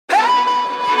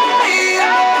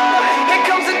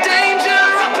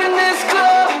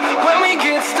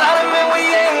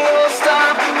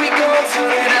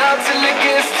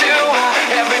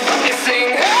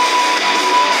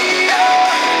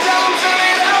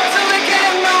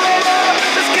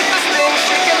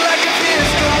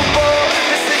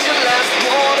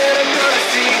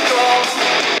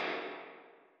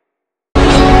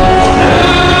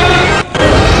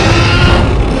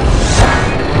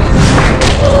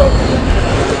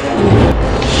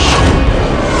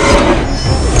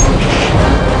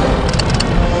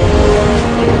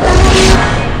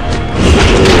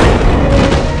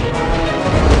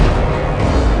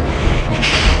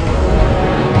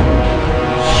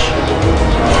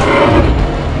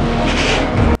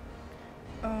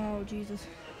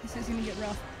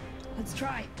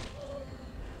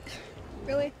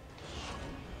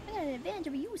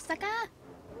you, sucker!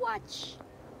 Watch!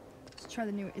 Let's try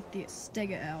the new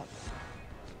Stega out.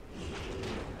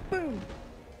 Boom!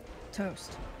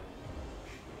 Toast.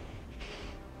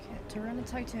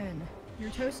 Tyranitar, you're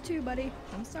toast too, buddy.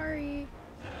 I'm sorry.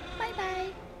 Bye-bye.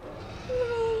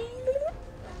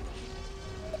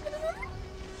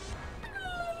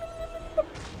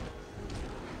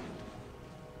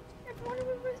 Everyone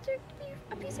remember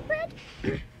a piece of bread?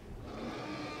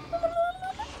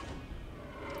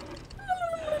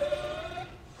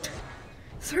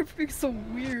 Sorry for being so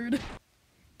weird.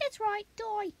 That's right,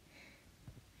 die. Yay,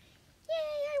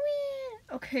 I win.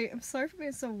 Okay, I'm sorry for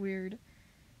being so weird.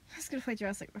 I was gonna play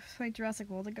Jurassic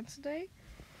World again today.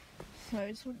 So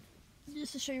I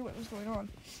just to show you what was going on.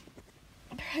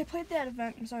 I played that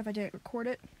event. I'm sorry if I didn't record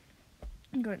it.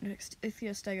 I'm going to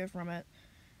Stego from it,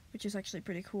 which is actually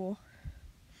pretty cool.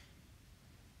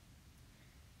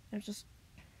 I was just,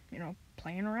 you know,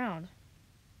 playing around.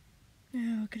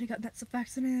 Oh, could have got that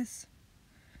Surfaxinus.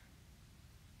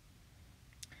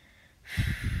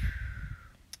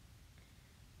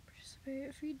 Participate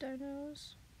at feed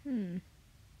dinos.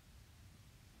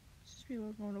 Just be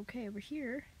going okay over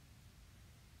here.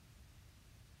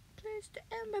 Place the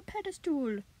Ember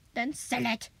pedestal, then sell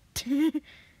it.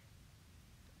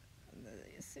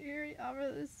 Here,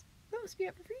 this won't be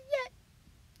up for free yet.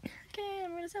 Okay,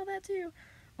 I'm gonna sell that too.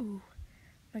 Ooh,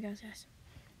 my gosh, yes.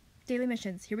 Daily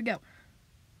missions. Here we go.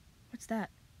 What's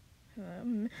that?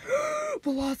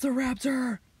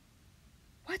 Velociraptor.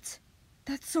 What?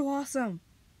 That's so awesome.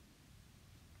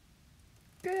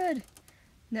 Good.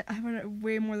 Now, I have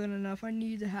way more than enough. I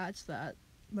need to hatch that,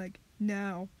 like,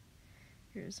 now.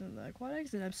 Here's some of the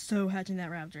aquatics, and I'm so hatching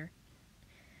that raptor.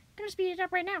 Gonna speed it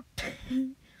up right now.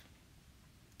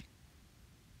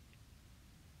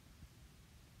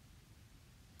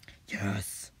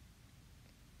 Yes.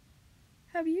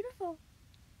 How beautiful.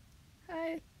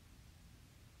 Hi.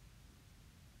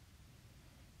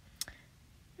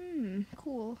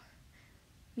 Cool.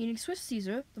 Meaning Swiss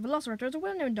Caesar, the Velociraptor is a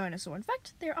well-known dinosaur. In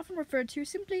fact, they are often referred to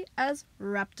simply as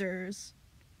raptors.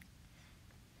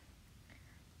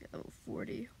 Level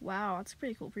 40. Wow, that's a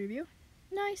pretty cool preview.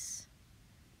 Nice.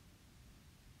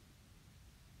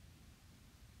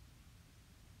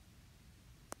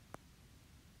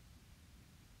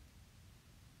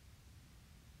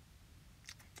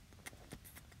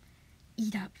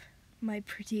 Eat up, my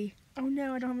pretty. Oh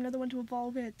no, I don't have another one to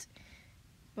evolve it.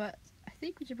 But I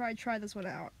think we should probably try this one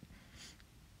out.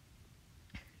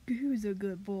 Who's a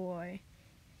good boy?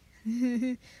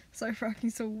 Sorry for acting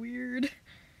so weird.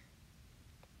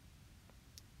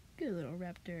 Good little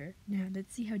raptor. Now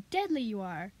let's see how deadly you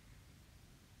are.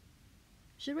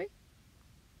 Should we?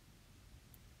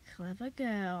 Clever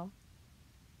girl.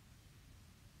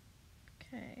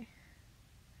 Okay.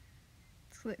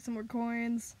 Let's collect some more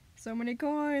coins. So many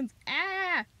coins.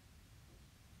 Ah!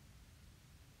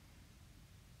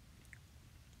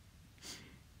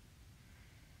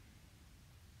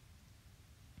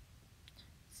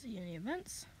 See any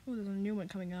events? Oh, there's a new one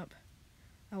coming up.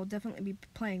 I will definitely be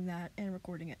playing that and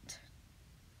recording it.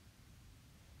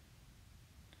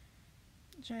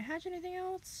 Should I hatch anything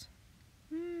else?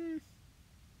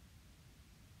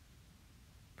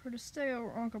 Protosteo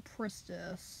or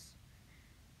Onchopristis?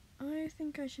 I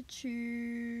think I should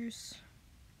choose...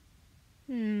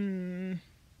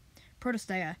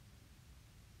 Protosteo.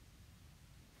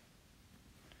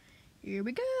 Here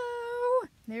we go!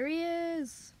 There he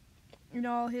is! In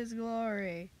all his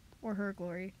glory. Or her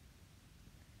glory.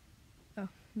 Oh,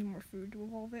 need more food to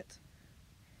evolve it.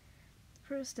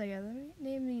 Protosteo. The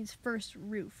name means first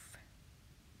roof.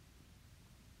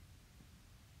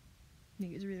 I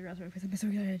think it's really raspberry with him. I'm so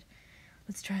excited.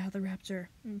 Let's try out the raptor.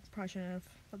 Probably shouldn't have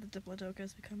let the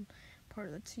Diplodocus become part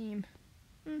of the team.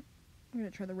 I'm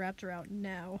gonna try the raptor out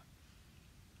now.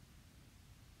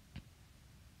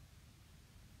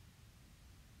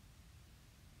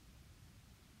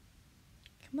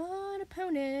 Come on,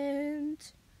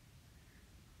 opponent.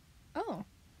 Oh,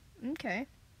 okay.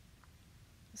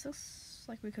 This looks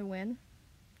like we could win.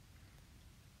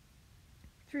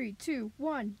 3, 2,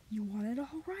 1. You want it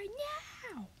all right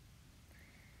now.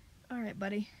 Alright,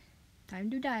 buddy. Time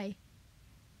to die.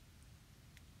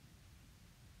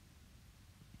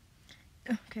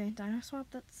 Okay, dino swap,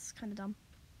 that's kind of dumb.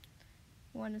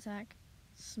 One attack.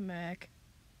 Smack.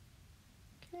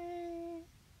 Okay.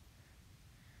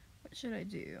 What should I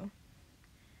do?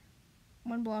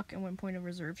 1 block and 1 point of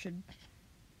reserve should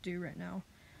do right now.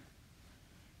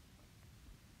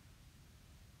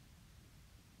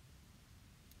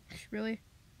 Really?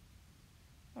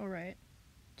 Alright.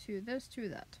 2 this, 2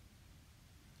 that.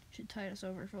 Should tide us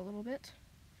over for a little bit.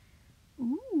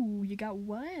 Ooh, you got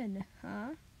one,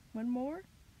 huh? One more?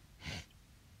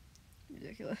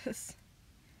 Ridiculous.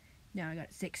 Now I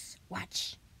got 6.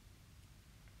 Watch.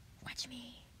 Watch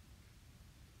me.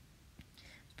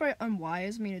 It's probably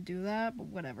unwise of me to do that, but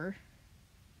whatever.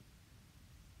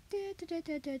 Ooh,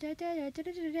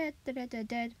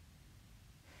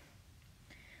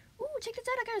 check this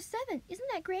out, I got a 7. Isn't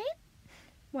that great?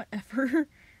 Whatever.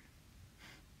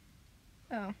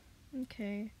 Oh,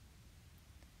 okay.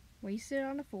 Wasted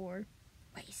on a 4.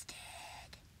 Wasted.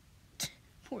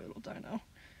 Poor little dino.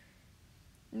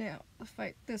 Now, I'll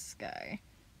fight this guy.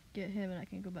 Get him and I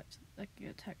can go back to, I can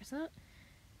attack. Is that?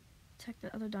 Attack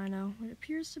the other dino. It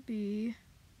appears to be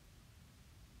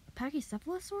a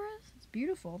Pachycephalosaurus? It's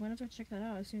beautiful. I'm gonna have to check that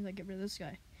out as soon as I get rid of this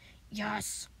guy.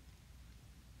 Yes!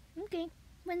 Okay,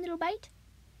 one little bite.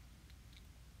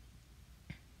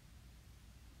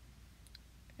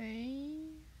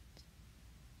 And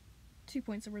 2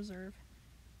 points of reserve.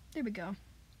 There we go.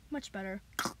 Much better.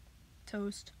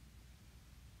 Toast.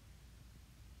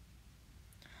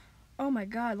 Oh my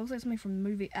god, it looks like something from the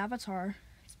movie Avatar.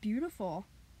 It's beautiful.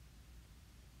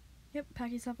 Yep,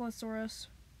 Pachycephalosaurus.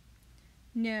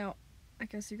 Now, I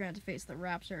guess you're gonna have to face the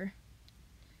raptor.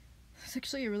 It's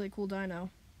actually a really cool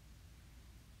dino.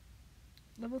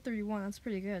 Level 31, that's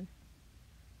pretty good.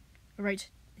 Alright,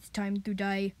 it's time to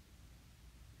die.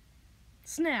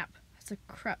 Snap! That's a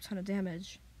crap ton of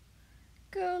damage.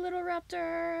 Go, little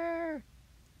raptor!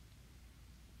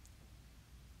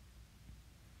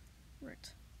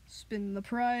 Right. Spin the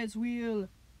prize wheel.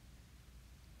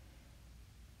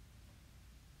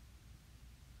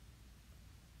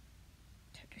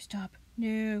 Stop.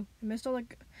 No. I missed all the...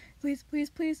 Please,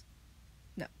 please, please.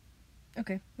 No.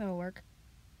 Okay, that'll work.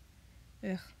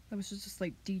 Ugh, that was just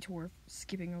like detour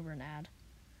skipping over an ad.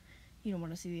 You don't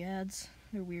want to see the ads.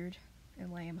 They're weird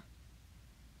and lame.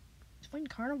 Find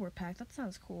carnivore pack. That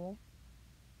sounds cool.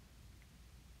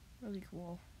 Really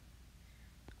cool.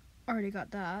 Already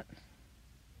got that.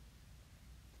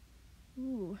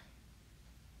 Ooh.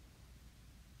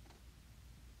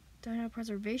 Dino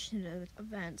preservation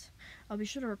event. I'll be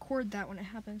sure to record that when it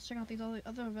happens. Check out these other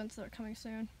events that are coming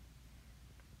soon.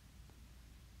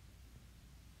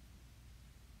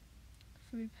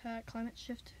 Food pack, climate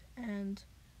shift, and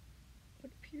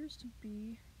what appears to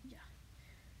be, yeah,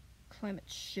 climate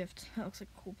shift. That looks like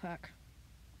a cool pack.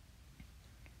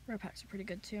 Rare packs are pretty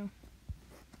good too.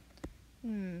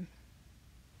 I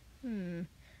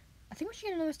think we should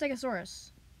get another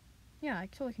Stegosaurus. Yeah, I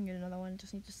totally can get another one.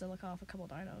 Just need to select off a couple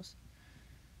dinos.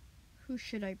 Who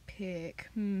should I pick?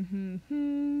 Nope.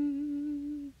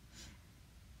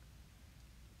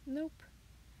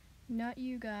 Not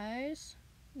you guys.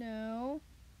 No.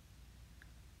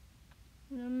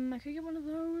 I could get one of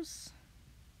those.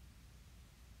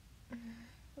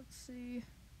 Let's see.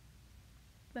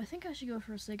 But I think I should go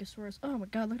for a Stegosaurus. Oh my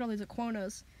god, look at all these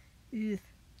Aquonas. Ugh.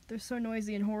 They're so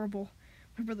noisy and horrible.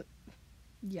 My brother...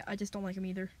 Yeah, I just don't like them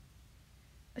either.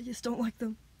 I just don't like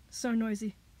them. So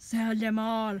noisy. Sell them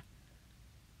all.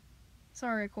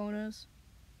 Sorry, Aquonas.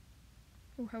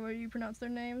 Or however you pronounce their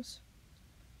names.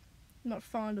 I'm not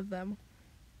fond of them.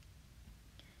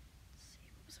 Let's see,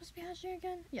 what was supposed to be hatching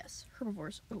again? Yes,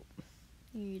 herbivores. Oh,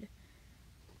 need...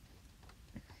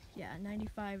 Yeah,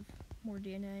 95 more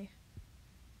DNA.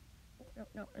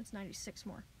 No, it's 96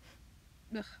 more.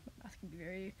 Ugh, math can be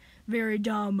very, very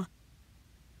dumb.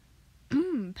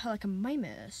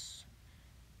 Pelecymimus.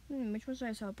 Which one should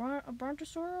I sell? A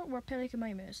Brontosaurus or a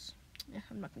Pelecymimus? Yeah,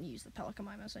 I'm not going to use the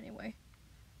Pelecymimus anyway.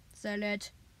 Sell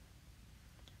it.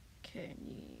 Okay,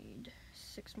 need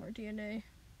 6 more DNA.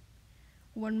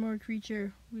 1 more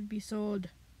creature would be sold.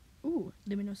 Ooh,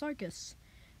 Limnosarcus.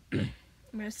 I'm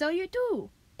going to sell you too.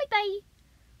 Bye-bye.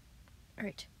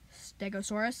 Alright,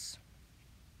 Stegosaurus.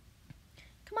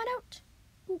 Come on out.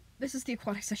 Ooh, this is the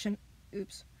aquatic section.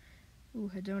 Oops. Ooh,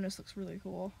 Hedonus looks really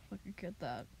cool. If I could get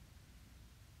that.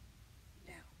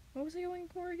 Now, what was I going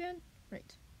for again?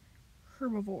 Right.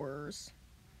 Herbivores.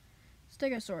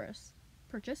 Stegosaurus.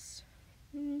 Purchase.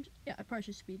 Yeah, I probably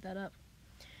should speed that up.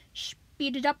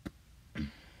 Speed it up.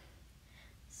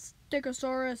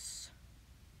 Stegosaurus.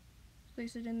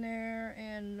 Place it in there,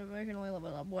 and I can only level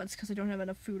it up once because I don't have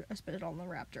enough food. I spent it all on the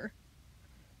raptor.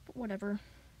 But whatever.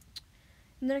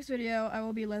 In the next video, I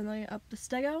will be leveling up the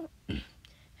Stego and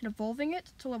evolving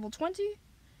it to level 20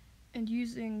 and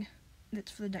using it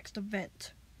for the next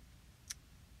event.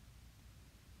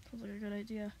 Sounds like a good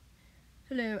idea.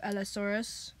 Hello,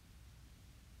 Allosaurus.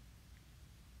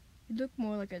 You look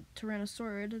more like a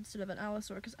Tyrannosaurid instead of an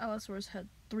Allosaur, because Allosaurus had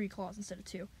 3 claws instead of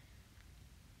 2.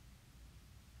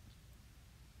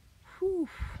 Whew.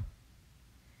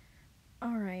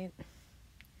 Alright.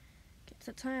 It's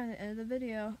that time at the end of the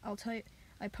video. I'll tell you,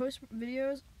 I post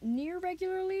videos near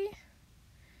regularly,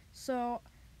 so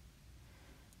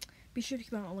be sure to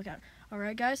keep on the lookout.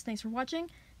 Alright guys, thanks for watching.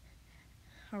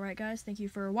 Alright guys, thank you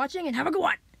for watching and have a good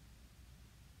one!